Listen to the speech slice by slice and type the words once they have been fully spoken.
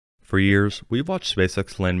For years, we've watched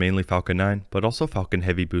SpaceX land mainly Falcon 9, but also Falcon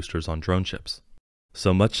Heavy boosters on drone ships.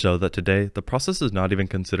 So much so that today, the process is not even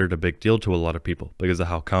considered a big deal to a lot of people because of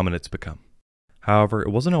how common it's become. However,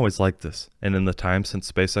 it wasn't always like this, and in the time since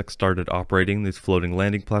SpaceX started operating these floating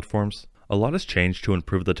landing platforms, a lot has changed to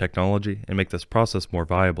improve the technology and make this process more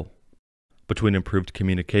viable. Between improved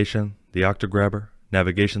communication, the Octagrabber,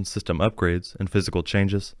 navigation system upgrades, and physical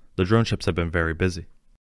changes, the drone ships have been very busy.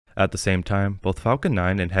 At the same time, both Falcon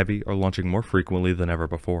 9 and Heavy are launching more frequently than ever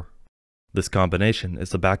before. This combination is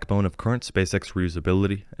the backbone of current SpaceX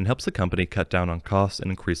reusability and helps the company cut down on costs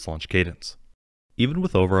and increase launch cadence. Even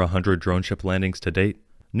with over 100 drone ship landings to date,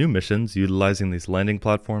 new missions utilizing these landing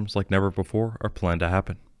platforms like never before are planned to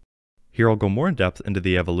happen. Here I'll go more in depth into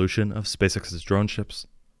the evolution of SpaceX's drone ships,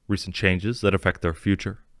 recent changes that affect their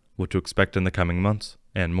future, what to expect in the coming months,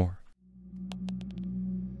 and more.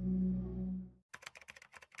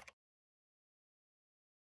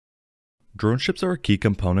 Drone ships are a key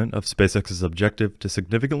component of SpaceX's objective to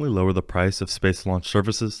significantly lower the price of space launch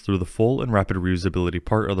services through the full and rapid reusability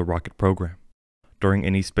part of the rocket program. During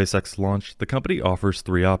any SpaceX launch, the company offers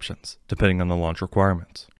three options, depending on the launch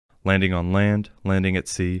requirements: landing on land, landing at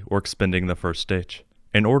sea, or expending the first stage,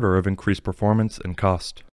 in order of increased performance and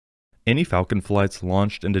cost. Any Falcon flights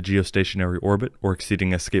launched into geostationary orbit or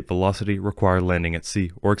exceeding escape velocity require landing at sea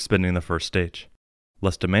or expending the first stage.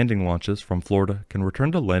 Less demanding launches from Florida can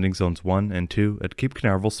return to landing zones 1 and 2 at Cape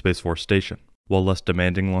Canaveral Space Force Station, while less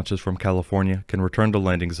demanding launches from California can return to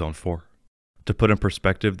landing zone 4. To put in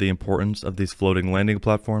perspective the importance of these floating landing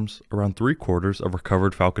platforms, around 3/4 of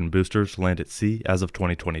recovered Falcon boosters land at sea as of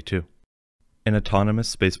 2022. An autonomous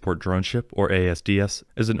spaceport drone ship, or ASDS,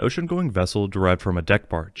 is an ocean-going vessel derived from a deck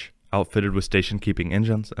barge, outfitted with station-keeping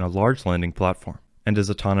engines and a large landing platform, and is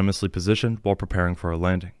autonomously positioned while preparing for a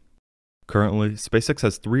landing. Currently, SpaceX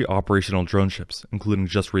has 3 operational drone ships, including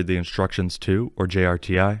Just Read the Instructions 2, or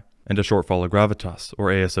JRTI, and a Short Follow Gravitas,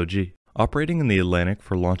 or ASOG, operating in the Atlantic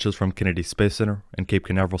for launches from Kennedy Space Center and Cape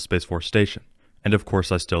Canaveral Space Force Station, and of course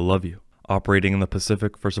I Still Love You, operating in the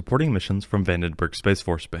Pacific for supporting missions from Vandenberg Space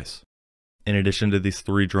Force Base. In addition to these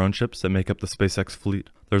 3 drone ships that make up the SpaceX fleet,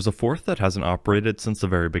 there's a 4th that hasn't operated since the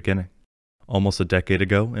very beginning. Almost a decade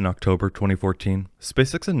ago, in October 2014,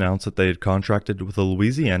 SpaceX announced that they had contracted with a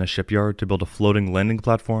Louisiana shipyard to build a floating landing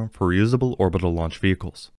platform for reusable orbital launch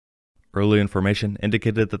vehicles. Early information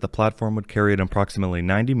indicated that the platform would carry an approximately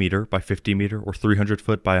 90-meter by 50-meter or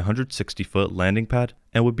 300-foot by 160-foot landing pad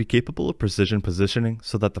and would be capable of precision positioning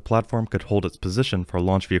so that the platform could hold its position for a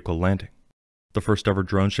launch vehicle landing. The first ever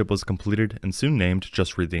drone ship was completed and soon named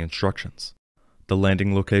Just Read the Instructions. The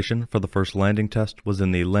landing location for the first landing test was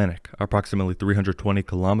in the Atlantic, approximately 320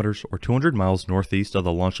 kilometers or 200 miles northeast of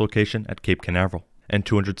the launch location at Cape Canaveral, and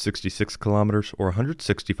 266 kilometers or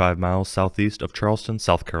 165 miles southeast of Charleston,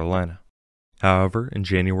 South Carolina. However, in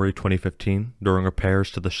January 2015, during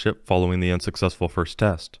repairs to the ship following the unsuccessful first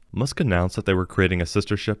test, Musk announced that they were creating a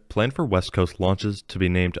sister ship planned for West Coast launches to be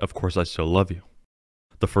named Of Course I Still Love You.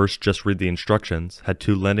 The first Just Read the Instructions had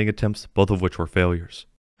 2 landing attempts, both of which were failures.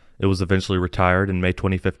 It was eventually retired in May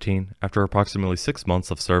 2015 after approximately 6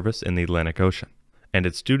 months of service in the Atlantic Ocean, and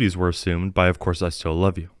its duties were assumed by Of Course I Still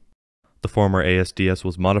Love You. The former ASDS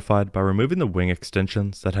was modified by removing the wing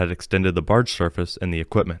extensions that had extended the barge surface and the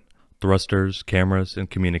equipment, thrusters, cameras,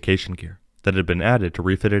 and communication gear that had been added to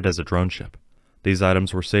refit it as a drone ship. These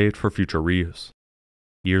items were saved for future reuse.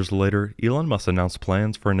 Years later, Elon Musk announced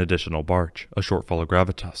plans for an additional barge, a Short Follow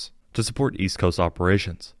Gravitas, to support East Coast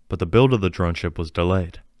operations, but the build of the drone ship was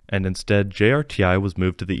delayed, and instead JRTI was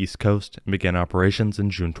moved to the East Coast and began operations in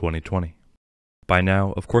June 2020. By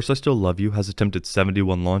now, Of Course I Still Love You has attempted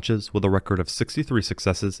 71 launches with a record of 63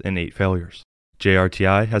 successes and 8 failures.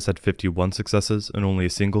 JRTI has had 51 successes and only a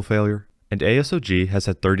single failure, and ASOG has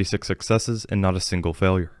had 36 successes and not a single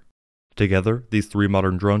failure. Together, these 3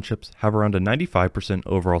 modern drone ships have around a 95%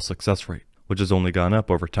 overall success rate, which has only gone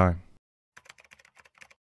up over time.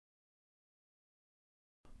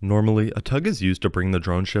 Normally, a tug is used to bring the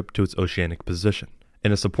drone ship to its oceanic position,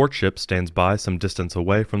 and a support ship stands by some distance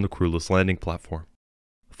away from the crewless landing platform.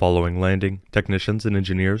 Following landing, technicians and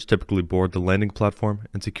engineers typically board the landing platform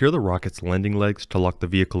and secure the rocket's landing legs to lock the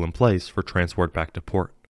vehicle in place for transport back to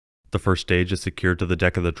port. The first stage is secured to the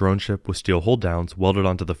deck of the drone ship with steel hold-downs welded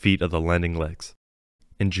onto the feet of the landing legs.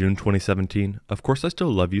 In June 2017, Of Course I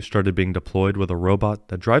Still Love You started being deployed with a robot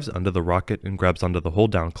that drives under the rocket and grabs onto the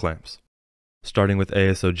hold-down clamps. Starting with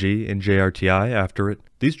ASOG and JRTI after it,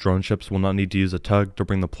 these drone ships will not need to use a tug to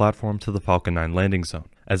bring the platform to the Falcon 9 landing zone,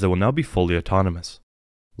 as it will now be fully autonomous.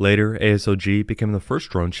 Later, ASOG became the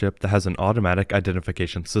first drone ship that has an automatic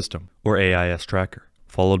identification system, or AIS tracker,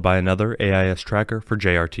 followed by another AIS tracker for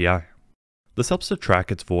JRTI. This helps to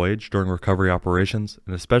track its voyage during recovery operations,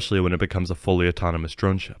 and especially when it becomes a fully autonomous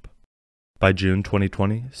drone ship. By June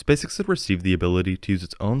 2020, SpaceX had received the ability to use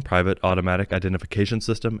its own private automatic identification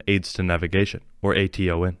system Aids to Navigation, or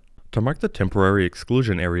ATON, to mark the temporary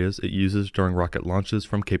exclusion areas it uses during rocket launches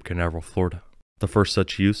from Cape Canaveral, Florida, the first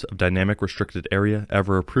such use of dynamic restricted area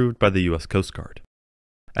ever approved by the U.S. Coast Guard.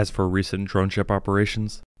 As for recent drone ship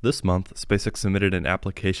operations, this month SpaceX submitted an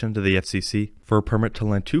application to the FCC for a permit to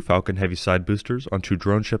land 2 Falcon Heavy side boosters on 2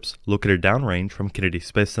 drone ships located downrange from Kennedy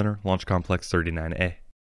Space Center Launch Complex 39A.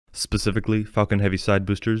 Specifically, Falcon Heavy side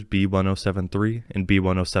boosters B1073 and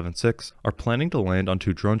B1076 are planning to land on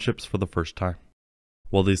 2 drone ships for the first time.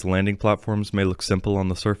 While these landing platforms may look simple on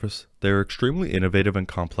the surface, they are extremely innovative and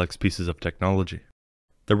complex pieces of technology.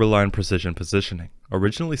 They rely on precision positioning,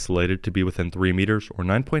 originally slated to be within 3 meters or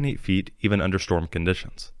 9.8 feet even under storm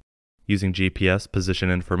conditions, using GPS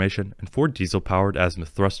position information and 4 diesel-powered azimuth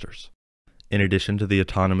thrusters. In addition to the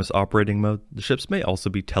autonomous operating mode, the ships may also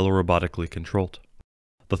be telerobotically controlled.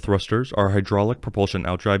 The thrusters are hydraulic propulsion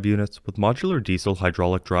outdrive units with modular diesel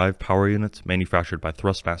hydraulic drive power units manufactured by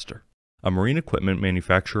Thrustmaster, a marine equipment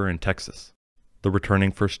manufacturer in Texas. The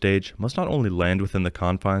returning first stage must not only land within the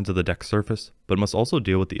confines of the deck surface, but must also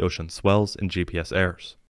deal with the ocean swells and GPS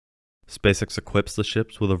errors. SpaceX equips the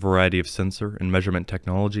ships with a variety of sensor and measurement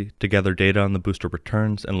technology to gather data on the booster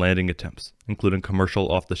returns and landing attempts, including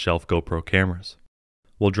commercial off-the-shelf GoPro cameras.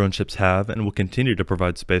 While drone ships have and will continue to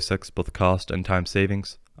provide SpaceX both cost and time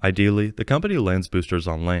savings, ideally, the company lands boosters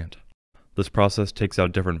on land. This process takes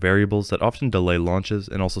out different variables that often delay launches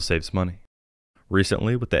and also saves money.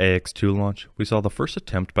 Recently, with the AX-2 launch, we saw the first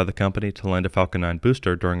attempt by the company to land a Falcon 9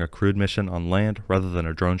 booster during a crewed mission on land rather than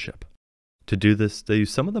a drone ship. To do this, they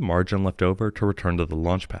used some of the margin left over to return to the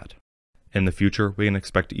launch pad. In the future, we can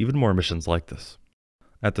expect even more missions like this.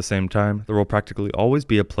 At the same time, there will practically always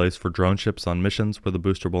be a place for drone ships on missions where the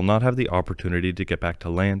booster will not have the opportunity to get back to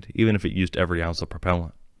land, even if it used every ounce of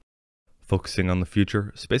propellant. Focusing on the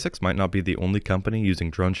future, SpaceX might not be the only company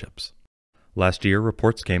using drone ships. Last year,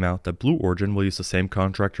 reports came out that Blue Origin will use the same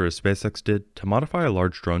contractor as SpaceX did to modify a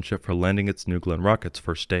large drone ship for landing its New Glenn rocket's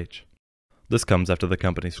first stage. This comes after the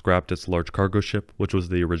company scrapped its large cargo ship, which was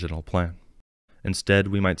the original plan. Instead,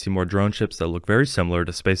 we might see more drone ships that look very similar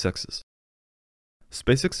to SpaceX's.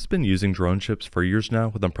 SpaceX has been using drone ships for years now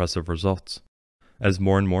with impressive results. As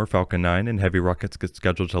more and more Falcon 9 and Heavy rockets get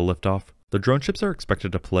scheduled to lift off, the drone ships are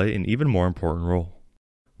expected to play an even more important role.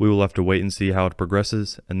 We will have to wait and see how it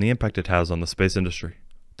progresses and the impact it has on the space industry.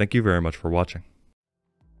 Thank you very much for watching.